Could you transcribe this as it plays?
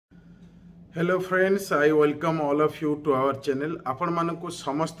Hello friends, I welcome all of you to our channel. आपण मानक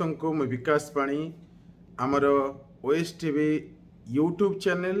समस्त को मैं विकास पाणी आमर ओएस टीवी यूट्यूब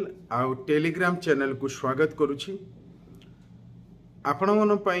चैनल आउ टेलीग्राम चैनल को स्वागत करुछि। आपण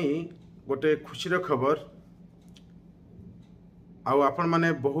मन पई गोटे खुशीर खबर आउ आपण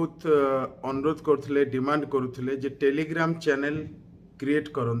माने बहुत अनुरोध करथिले, डिमांड करथिले जे टेलीग्राम चैनल क्रिएट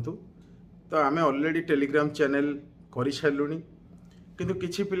करंतु। तो आमे ऑलरेडी टेलीग्राम चैनल करि सारलुनी, किंतु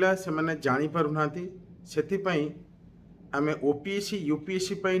किछि पिला से माने जानि पारु नांती। सेति पई आमे ओपीएससी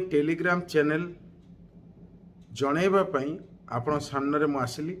यूपीएससी पई टेलीग्राम चैनल जणेबा पई आपण सामने मु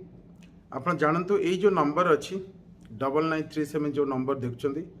आसिली। आपण जानंतु एई जो नंबर अछि 9937 जो नंबर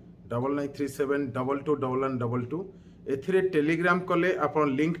देखुचंदी 9937221122 एथिरे टेलीग्राम कले आपण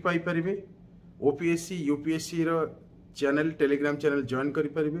लिंक पाई परिबे। ओपीएससी यूपीएससी रो चैनल टेलीग्राम चैनल जॉइन करि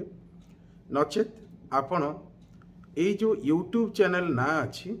परिबे। नचेत आपण ये जो यूट्यूब चैनल ना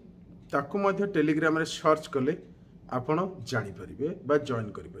अच्छी ताकू मध्य टेलीग्राम रे सर्च कले आपण जानि परिबे बा जॉइन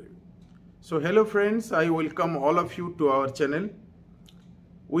करि परिबे। So hello friends, I welcome all of you to our channel.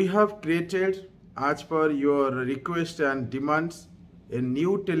 We have created as per your request and demands a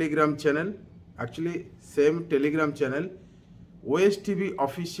new telegram channel, actually same telegram channel, OAS TV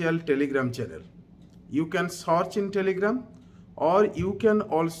official telegram channel. You can search in telegram or you can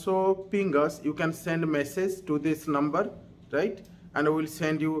also ping us. You can send message to this number, right, and I will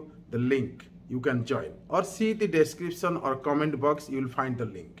send you the link. You can join or see the description or comment box, you will find the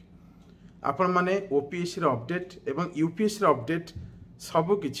link. आपण माने OPSC रो update एवं UPSC रो update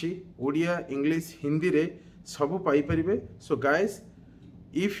सबु किछि Odia English Hindi रे सबु पाई परिबे। So guys,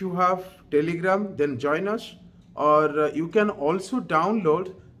 if you have telegram then join us, or you can also download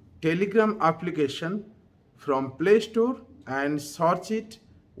telegram application from Play Store and search it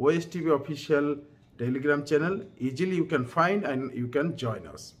OAS TV official telegram channel. Easily you can find and you can join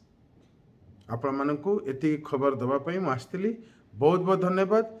us. आपण मानकु एति खबर दबा पई म आस्थिली, बहुत बहुत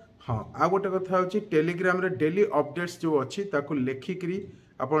धन्यवाद। हाँ, आ गोटे कथा होची टेलीग्राम रे डेली अपडेट्स जो अच्छी ताकू लेखिकी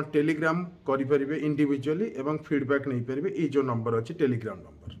आपण टेलीग्राम करि परिबे इंडिविजुअली एवं फीडबैक नहीं परिबे। ई जो नंबर अच्छी Telegram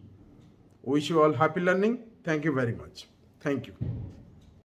number. Wish you all happy learning. Thank you very much. Thank you.